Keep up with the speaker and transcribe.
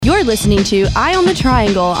You're listening to Eye on the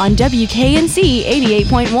Triangle on WKNC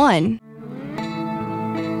 88.1.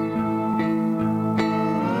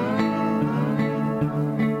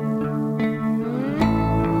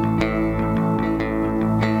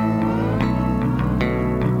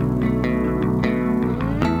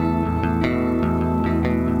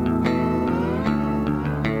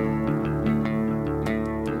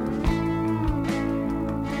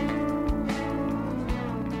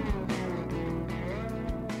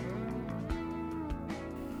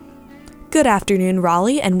 Good afternoon,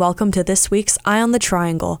 Raleigh, and welcome to this week's Eye on the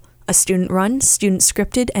Triangle, a student-run,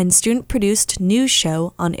 student-scripted, and student-produced news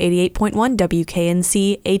show on 88.1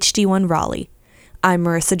 WKNC HD1 Raleigh. I'm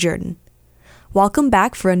Marissa Jordan. Welcome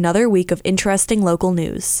back for another week of interesting local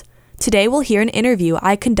news. Today we'll hear an interview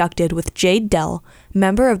I conducted with Jade Dell,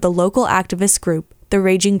 member of the local activist group, the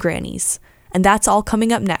Raging Grannies. And that's all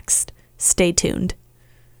coming up next. Stay tuned.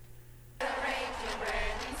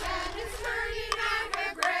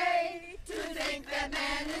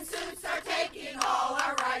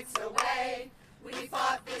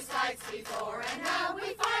 Before and now we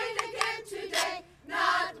fight again today.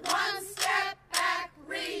 Not one step back,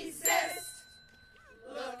 resist.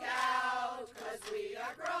 Look out, 'cause we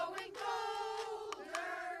are growing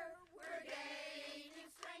bolder. We're gaining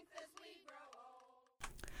strength as we grow old.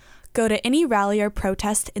 Go to any rally or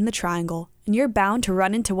protest in the Triangle, and you're bound to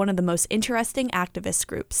run into one of the most interesting activist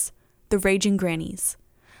groups, the Raging Grannies.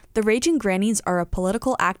 The Raging Grannies are a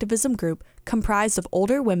political activism group comprised of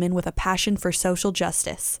older women with a passion for social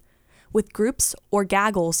justice. With groups or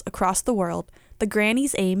gaggles across the world, the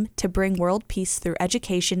Grannies aim to bring world peace through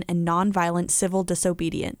education and nonviolent civil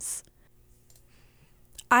disobedience.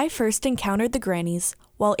 I first encountered the Grannies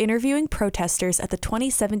while interviewing protesters at the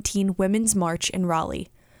 2017 Women's March in Raleigh.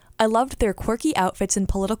 I loved their quirky outfits and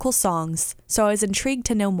political songs, so I was intrigued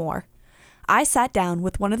to know more. I sat down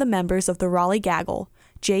with one of the members of the Raleigh Gaggle,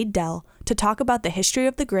 Jade Dell, to talk about the history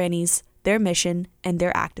of the Grannies, their mission, and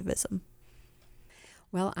their activism.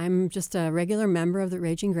 Well, I'm just a regular member of the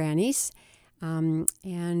Raging Grannies,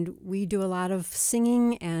 and we do a lot of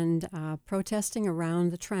singing and protesting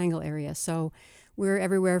around the Triangle area. So we're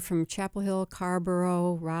everywhere from Chapel Hill,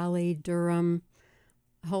 Carrboro, Raleigh, Durham,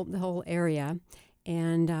 the whole area.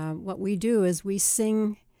 And what we do is we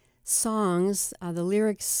sing songs, the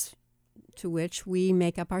lyrics to which we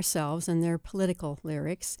make up ourselves, and they're political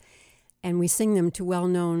lyrics, and we sing them to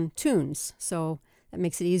well-known tunes. So that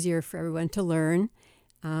makes it easier for everyone to learn.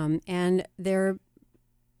 And they're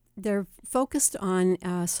focused on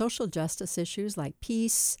social justice issues like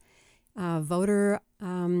peace, voter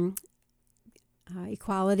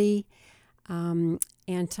equality,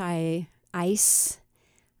 anti-ICE.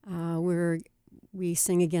 We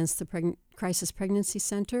sing against the crisis pregnancy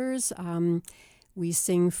centers. We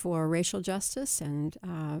sing for racial justice and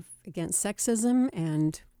against sexism,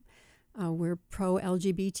 and we're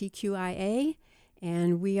pro-LGBTQIA.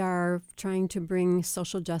 And we are trying to bring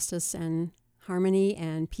social justice and harmony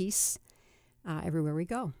and peace everywhere we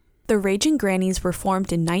go. The Raging Grannies were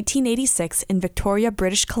formed in 1986 in Victoria,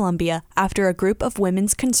 British Columbia, after a group of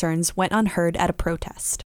women's concerns went unheard at a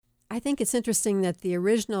protest. I think it's interesting that the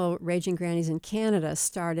original Raging Grannies in Canada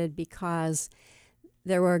started because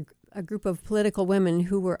there were a group of political women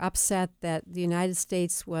who were upset that the United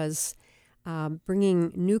States was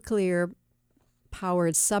bringing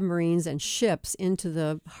nuclear-powered submarines and ships into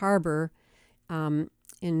the harbor in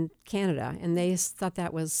Canada, and they thought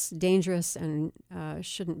that was dangerous and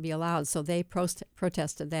shouldn't be allowed, so they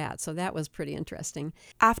protested that. So that was pretty interesting.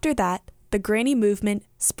 After that, the Granny movement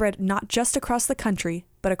spread not just across the country,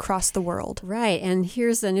 but across the world. Right, and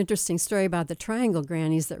here's an interesting story about the Triangle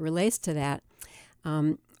Grannies that relates to that.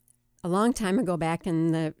 A long time ago, back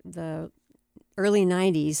in the early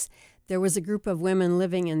 90s, there was a group of women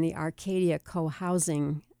living in the Arcadia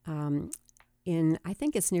co-housing I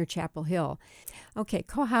think it's near Chapel Hill. Okay,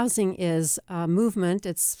 co-housing is a movement.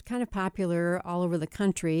 It's kind of popular all over the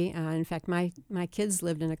country. In fact, my kids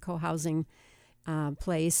lived in a co-housing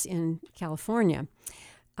place in California.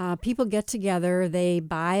 People get together, they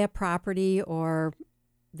buy a property, or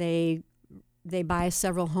they buy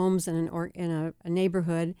several homes in a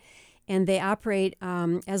neighborhood, and they operate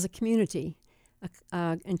as a community,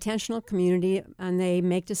 intentional community, and they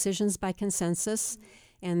make decisions by consensus,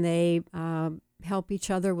 and they help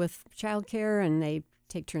each other with childcare, and they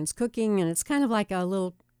take turns cooking, and it's kind of like a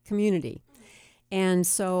little community. And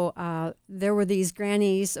so there were these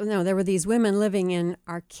women living in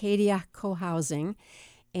Arcadia co-housing,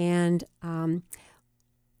 and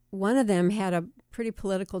one of them had a pretty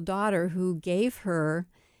political daughter who gave her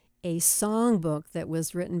a songbook that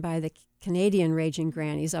was written by the Canadian Raging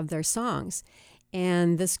Grannies of their songs.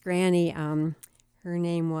 And this granny, her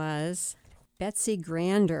name was Betsy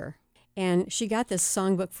Grander. And she got this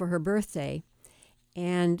songbook for her birthday.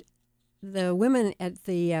 And the women at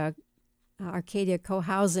the Arcadia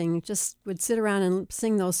co-housing just would sit around and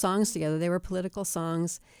sing those songs together. They were political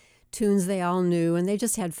songs, tunes they all knew, and they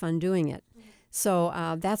just had fun doing it. So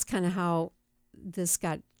that's kind of how this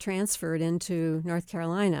got transferred into North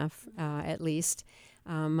Carolina, at least,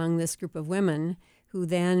 among this group of women who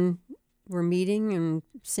then were meeting and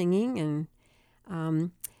singing.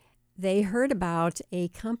 And they heard about a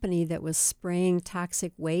company that was spraying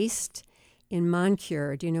toxic waste in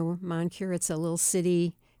Moncure. Do you know Moncure? It's a little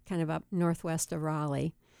city kind of up northwest of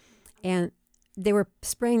Raleigh. And they were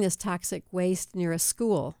spraying this toxic waste near a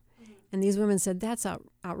school. And these women said, that's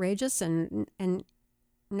outrageous and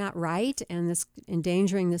not right, and this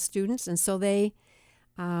endangering the students. And so they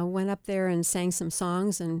went up there and sang some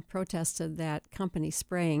songs and protested that company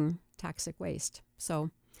spraying toxic waste. So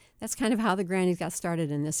that's kind of how the Grannies got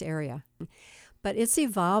started in this area. But it's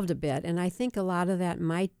evolved a bit, and I think a lot of that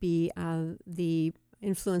might be the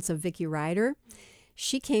influence of Vicki Ryder.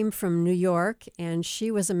 She came from New York, and she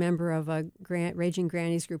was a member of a Raging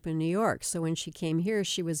Grannies group in New York. So when she came here,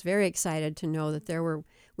 she was very excited to know that there were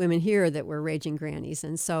women here that were Raging Grannies.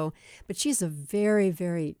 And so, but she's a very,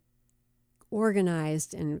 very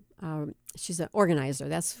organized, and she's an organizer.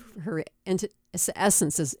 That's her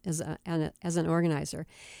essence as an organizer.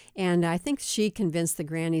 And I think she convinced the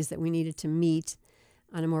Grannies that we needed to meet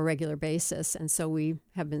on a more regular basis. And so we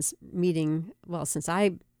have been meeting, well, since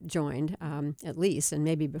I joined, at least, and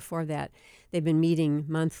maybe before that, they've been meeting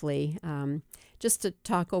monthly, just to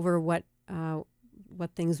talk over what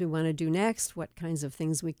things we want to do next, what kinds of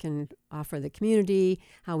things we can offer the community,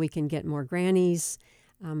 how we can get more Grannies,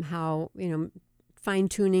 how,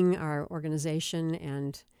 fine-tuning our organization.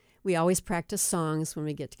 And we always practice songs when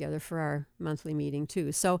we get together for our monthly meeting,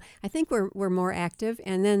 too. So I think we're more active.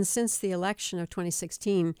 And then since the election of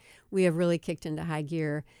 2016, we have really kicked into high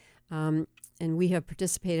gear. And we have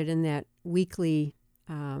participated in that weekly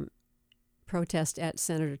protest at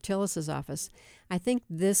Senator Tillis's office. I think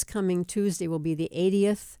this coming Tuesday will be the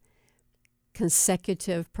 80th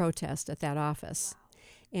consecutive protest at that office.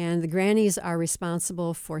 And the Grannies are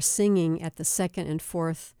responsible for singing at the second and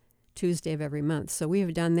fourth Tuesday of every month. So we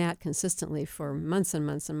have done that consistently for months and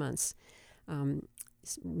months and months.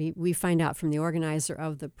 We find out from the organizer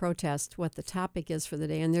of the protest what the topic is for the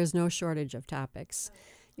day, and there's no shortage of topics,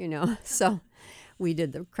 So we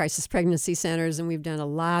did the crisis pregnancy centers, and we've done a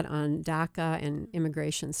lot on DACA and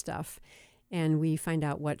immigration stuff. And we find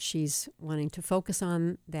out what she's wanting to focus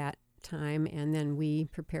on that time, and then we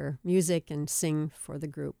prepare music and sing for the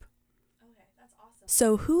group. Okay, that's awesome.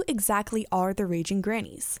 So who exactly are the Raging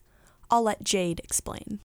Grannies? I'll let Jade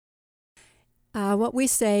explain. What we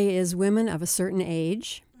say is women of a certain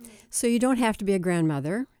age. So you don't have to be a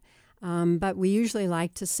grandmother, but we usually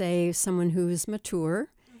like to say someone who's mature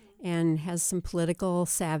and has some political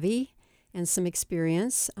savvy and some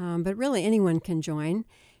experience, but really anyone can join.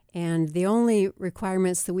 And the only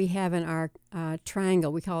requirements that we have in our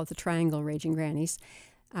triangle, we call it the Triangle Raging Grannies,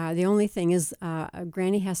 the only thing is a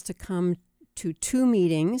granny has to come to 2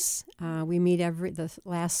 meetings. We meet the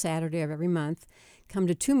last Saturday of every month. Come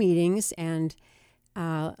to 2 meetings and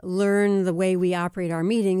learn the way we operate our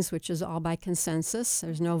meetings, which is all by consensus.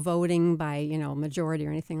 There's no voting by majority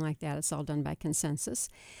or anything like that. It's all done by consensus.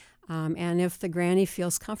 And if the granny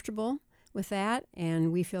feels comfortable with that,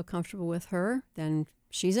 and we feel comfortable with her, then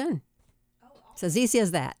she's in. It's as easy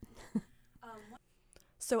as that.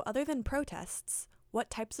 So other than protests, what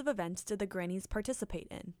types of events did the Grannies participate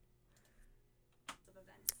in?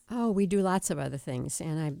 Oh, we do lots of other things,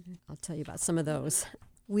 and I'll tell you about some of those.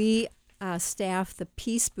 We staff the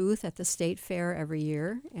Peace booth at the State Fair every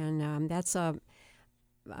year, and that's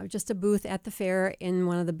just a booth at the fair in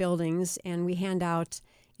one of the buildings, and we hand out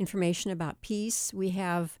information about peace. We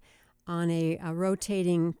have on a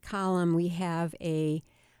rotating column, we have the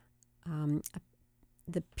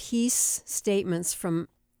peace statements from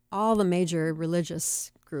all the major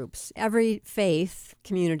religious groups. Every faith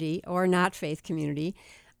community or not faith community,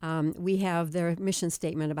 we have their mission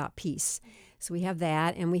statement about peace. So we have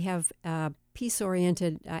that, and we have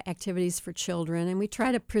peace-oriented activities for children, and we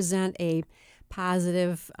try to present a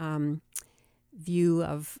positive view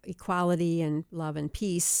of equality and love and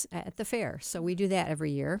peace at the fair. So we do that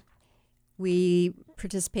every year. We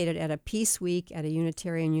participated at a Peace Week at a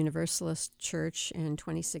Unitarian Universalist church in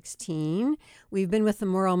 2016. We've been with the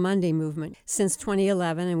Moral Monday movement since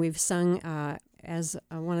 2011, and we've sung as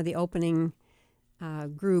one of the opening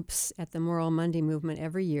groups at the Moral Monday movement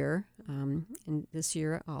every year, and this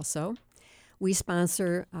year also. We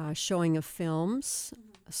sponsor showing of films.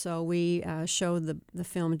 So we showed the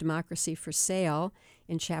film Democracy for Sale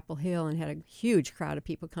in Chapel Hill and had a huge crowd of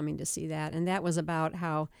people coming to see that. And that was about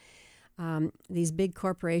how these big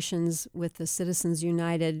corporations with the Citizens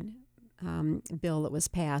United bill that was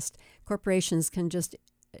passed, corporations can just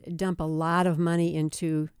dump a lot of money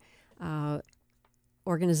into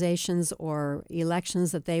organizations or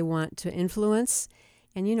elections that they want to influence.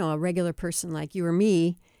 And, a regular person like you or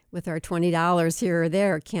me with our $20 here or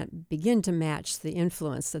there can't begin to match the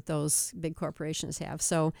influence that those big corporations have.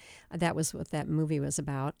 So that was what that movie was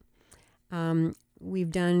about.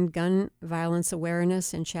 We've done gun violence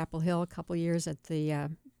awareness in Chapel Hill a couple years at the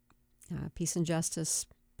Peace and Justice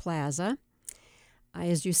Plaza.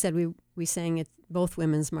 As you said, we sang at both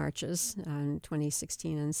women's marches in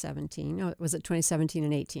 2016 and 17. No, was it 2017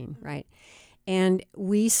 and 18, right? And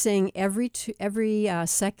we sing every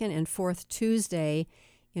second and fourth Tuesday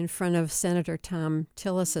in front of Senator Thom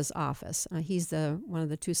Tillis's office. He's one of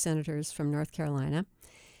the two senators from North Carolina.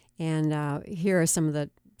 And here are some of the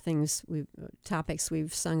topics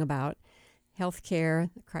we've sung about: health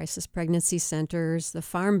care, crisis pregnancy centers, the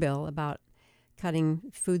Farm Bill about cutting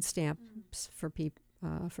food stamps for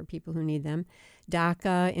people who need them,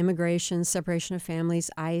 DACA, immigration, separation of families,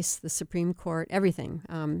 ICE, the Supreme Court,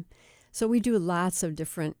 everything. So we do lots of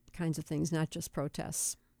different kinds of things, not just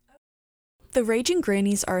protests. The Raging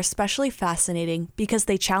Grannies are especially fascinating because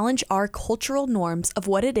they challenge our cultural norms of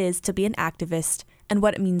what it is to be an activist and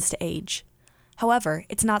what it means to age. However,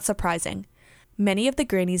 it's not surprising. Many of the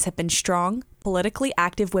grannies have been strong, politically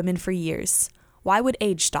active women for years. Why would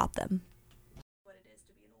age stop them?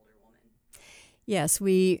 Yes,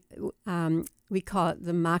 we call it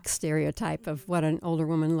the mock stereotype of what an older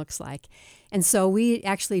woman looks like. And so we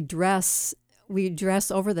actually dress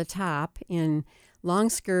over the top in long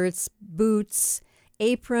skirts, boots,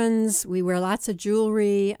 aprons. We wear lots of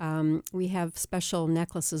jewelry. We have special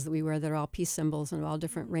necklaces that we wear that are all peace symbols and all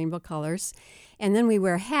different rainbow colors. And then we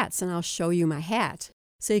wear hats, and I'll show you my hat.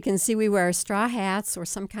 So you can see we wear straw hats or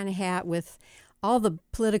some kind of hat with all the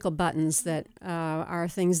political buttons that are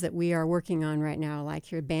things that we are working on right now, like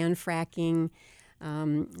here, ban fracking,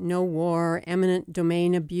 no war, eminent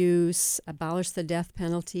domain abuse, abolish the death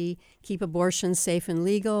penalty, keep abortion safe and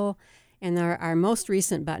legal. And our most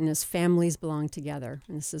recent button is families belong together.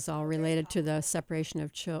 And this is all related to the separation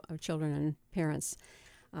of children and parents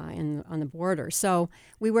on the border. So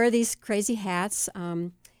we wear these crazy hats.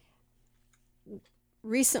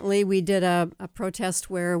 Recently, we did a protest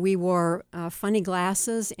where we wore funny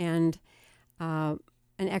glasses and an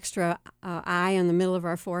extra eye in the middle of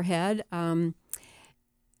our forehead.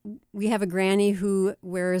 We have a granny who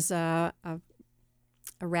wears a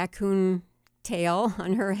raccoon tail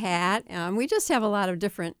on her hat. We just have a lot of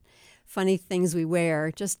different funny things we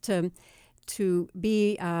wear just to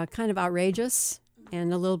be kind of outrageous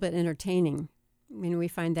and a little bit entertaining. We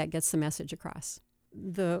find that gets the message across.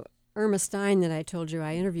 The Irma Stein that I told you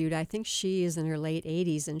I interviewed, I think she is in her late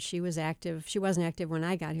 80s, and she was active. She wasn't active when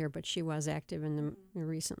I got here, but she was active in the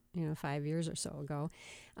recent, 5 years or so ago.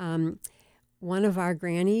 One of our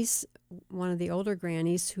grannies, one of the older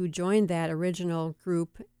grannies who joined that original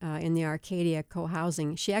group in the Arcadia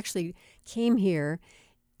co-housing, she actually came here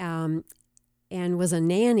and was a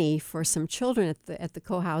nanny for some children at the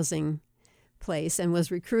co-housing place and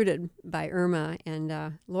was recruited by Irma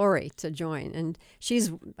and Lori to join. And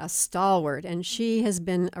she's a stalwart, and she has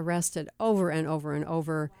been arrested over and over and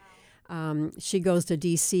over. She goes to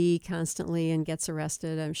D.C. constantly and gets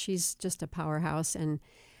arrested. She's just a powerhouse, and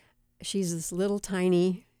she's this little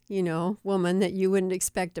tiny, woman that you wouldn't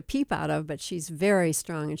expect a peep out of, but she's very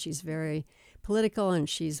strong, and she's very political, and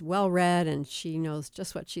she's well-read, and she knows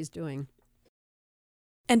just what she's doing.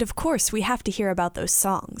 And of course, we have to hear about those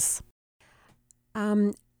songs.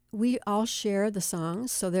 We all share the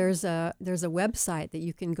songs, so there's a website that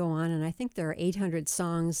you can go on, and I think there are 800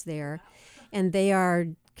 songs there, and they are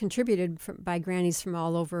contributed by grannies from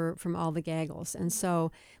all over, from all the gaggles. And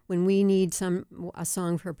so when we need a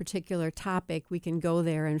song for a particular topic, we can go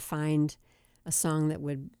there and find a song that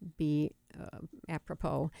would be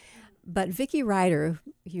apropos. But Vicki Ryder,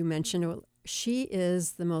 you mentioned, she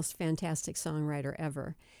is the most fantastic songwriter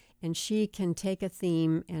ever, and she can take a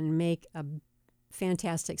theme and make a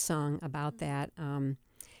fantastic song about that. And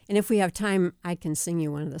if we have time, I can sing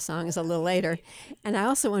you one of the songs a little later. And I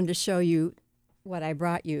also wanted to show you what I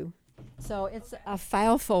brought you. So it's a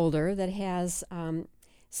file folder that has,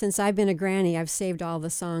 since I've been a granny, I've saved all the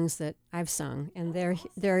songs that I've sung, and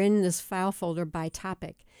they're in this file folder by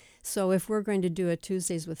topic. So if we're going to do a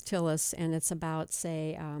Tuesdays with Tillis, and it's about,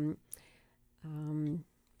 say,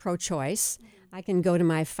 pro-choice, I can go to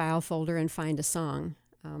my file folder and find a song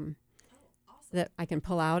that I can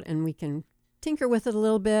pull out, and we can tinker with it a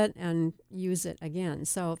little bit and use it again.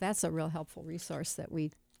 So that's a real helpful resource that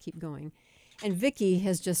we keep going. And Vicki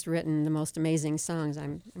has just written the most amazing songs.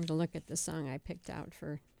 I'm going to look at the song I picked out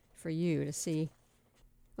for you to see.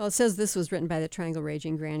 Well, it says this was written by the Triangle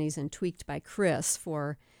Raging Grannies and tweaked by Chris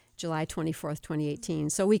for July 24th,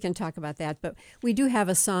 2018. So we can talk about that. But we do have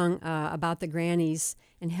a song about the grannies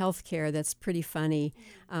and healthcare that's pretty funny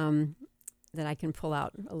that I can pull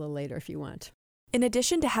out a little later if you want. In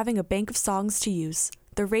addition to having a bank of songs to use,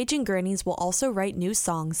 the Raging Grannies will also write new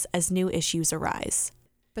songs as new issues arise.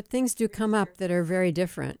 But things do come up that are very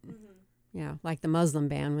different. Yeah, like the Muslim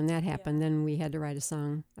ban. When that happened, then we had to write a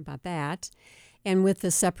song about that. And with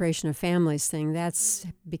the separation of families thing, that's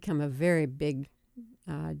become a very big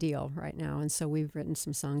deal right now. And so we've written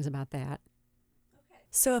some songs about that.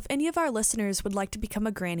 So if any of our listeners would like to become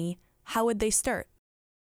a granny, how would they start?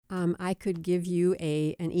 I could give you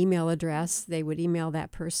an email address. They would email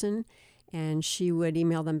that person, and she would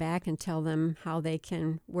email them back and tell them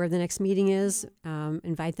where the next meeting is,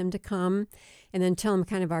 invite them to come, and then tell them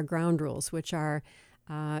kind of our ground rules, which are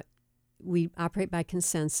we operate by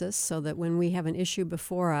consensus, so that when we have an issue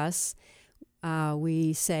before us,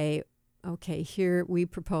 we say, okay, here we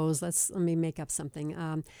propose, let me make up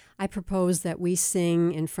something. I propose that we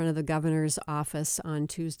sing in front of the governor's office on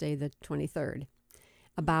Tuesday the 23rd.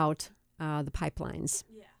 About the pipelines.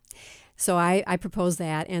 Yeah. So I propose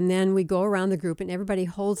that, and then we go around the group, and everybody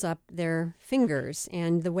holds up their fingers.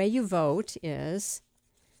 And the way you vote is,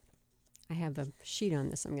 I have a sheet on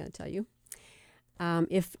this I'm going to tell you.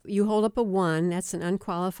 If you hold up a 1, that's an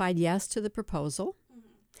unqualified yes to the proposal.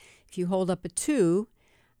 Mm-hmm. If you hold up a 2,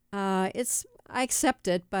 I accept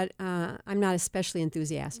it, but I'm not especially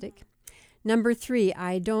enthusiastic. Mm-hmm. Number 3,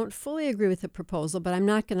 I don't fully agree with the proposal, but I'm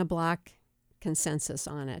not going to block consensus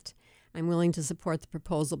on it. I'm willing to support the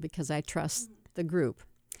proposal because I trust the group.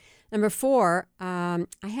 Number 4, I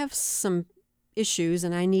have some issues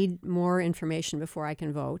and I need more information before I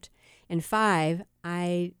can vote. And 5,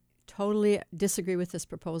 I totally disagree with this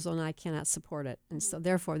proposal and I cannot support it. And so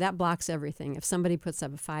therefore that blocks everything. If somebody puts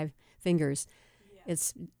up 5 fingers,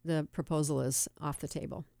 the proposal is off the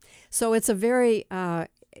table. So it's a very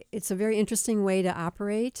interesting way to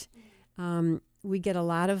operate. We get a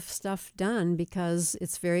lot of stuff done because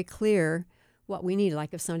it's very clear what we need.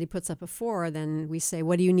 Like if somebody puts up a 4, then we say,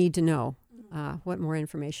 what do you need to know? What more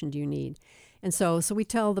information do you need? And so we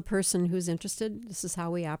tell the person who's interested, this is how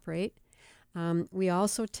we operate. We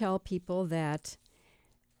also tell people that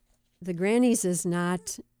the grannies is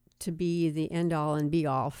not to be the end-all and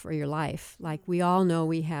be-all for your life. Like we all know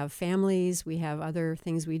we have families, we have other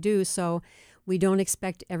things we do, so we don't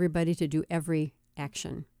expect everybody to do every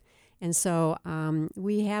action. And so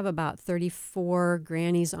we have about 34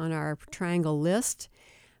 grannies on our triangle list,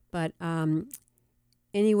 but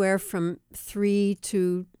anywhere from 3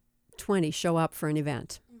 to 20 show up for an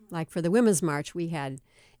event. Like for the Women's March, we had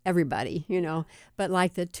everybody, But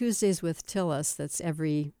like the Tuesdays with Tillis, that's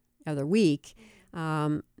every other week,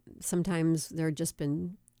 sometimes there have just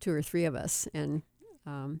been 2 or 3 of us. And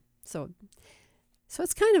So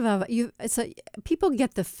it's kind of people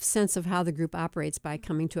get the sense of how the group operates by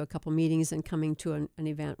coming to a couple meetings and coming to an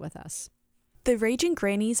event with us. The Raging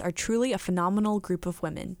Grannies are truly a phenomenal group of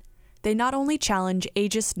women. They not only challenge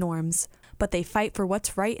ageist norms, but they fight for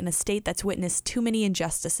what's right in a state that's witnessed too many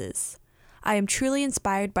injustices. I am truly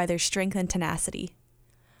inspired by their strength and tenacity.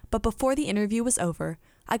 But before the interview was over,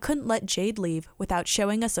 I couldn't let Jade leave without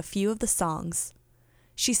showing us a few of the songs.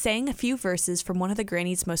 She sang a few verses from one of the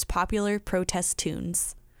Grannies' most popular protest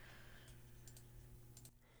tunes.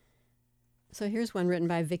 So here's one written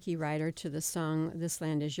by Vicki Ryder to the song "This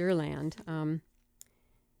Land Is Your Land."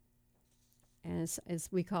 As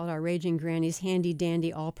we call it, our Raging Grannies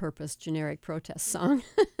handy-dandy, all-purpose generic protest song.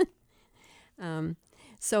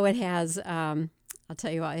 So it has, I'll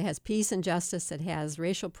tell you what, it has peace and justice, it has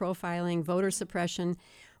racial profiling, voter suppression,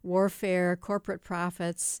 warfare, corporate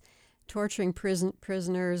profits, torturing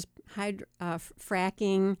prisoners,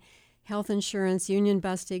 fracking, health insurance, union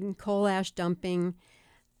busting, coal ash dumping.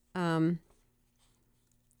 It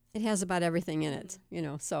has about everything in it,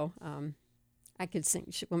 so I could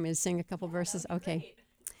sing. Want me to sing a couple verses? Okay. Great.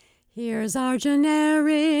 Here's our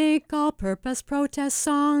generic all-purpose protest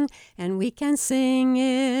song, and we can sing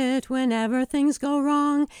it whenever things go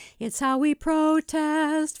wrong. It's how we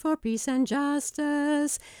protest for peace and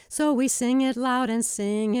justice, so we sing it loud and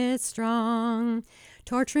sing it strong.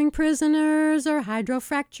 torturing prisoners or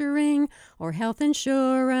hydrofracturing or health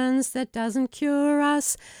insurance that doesn't cure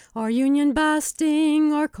us or union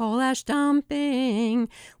busting or coal ash dumping.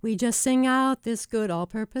 We just sing out this good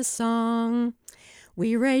all-purpose song.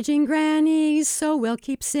 We raging grannies, so we'll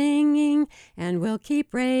keep singing and we'll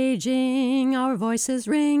keep raging, our voices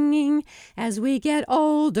ringing. As we get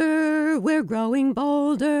older, we're growing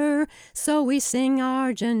bolder, so we sing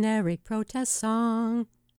our generic protest song.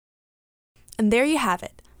 And there you have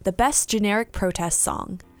it, the best generic protest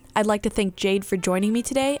song. I'd like to thank Jade for joining me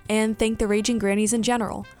today and thank the Raging Grannies in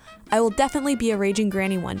general. I will definitely be a Raging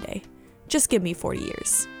Granny one day. Just give me 40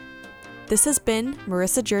 years. This has been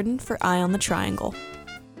Marissa Jordan for Eye on the Triangle.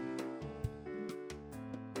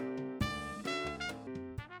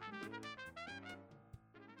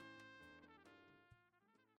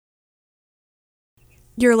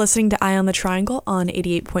 You're listening to Eye on the Triangle on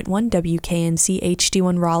 88.1 WKNC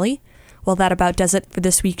HD1 Raleigh. Well, that about does it for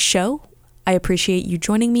this week's show. I appreciate you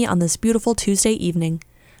joining me on this beautiful Tuesday evening.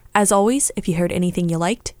 As always, if you heard anything you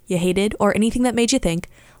liked, you hated, or anything that made you think,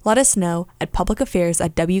 let us know at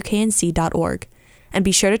publicaffairs@wknc.org. And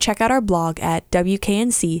be sure to check out our blog at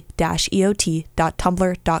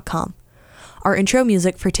wknc-eot.tumblr.com. Our intro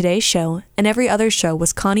music for today's show and every other show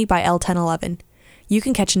was Connie by L1011. You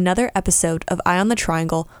can catch another episode of Eye on the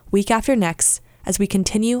Triangle week after next as we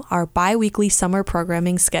continue our bi-weekly summer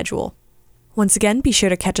programming schedule. Once again, be sure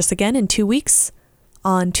to catch us again in 2 weeks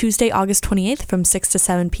on Tuesday, August 28th from 6 to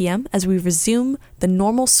 7 p.m. as we resume the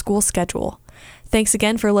normal school schedule. Thanks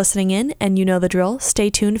again for listening in, and you know the drill. Stay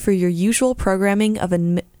tuned for your usual programming of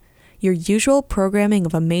amazing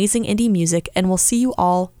indie music, and we'll see you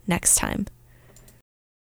all next time.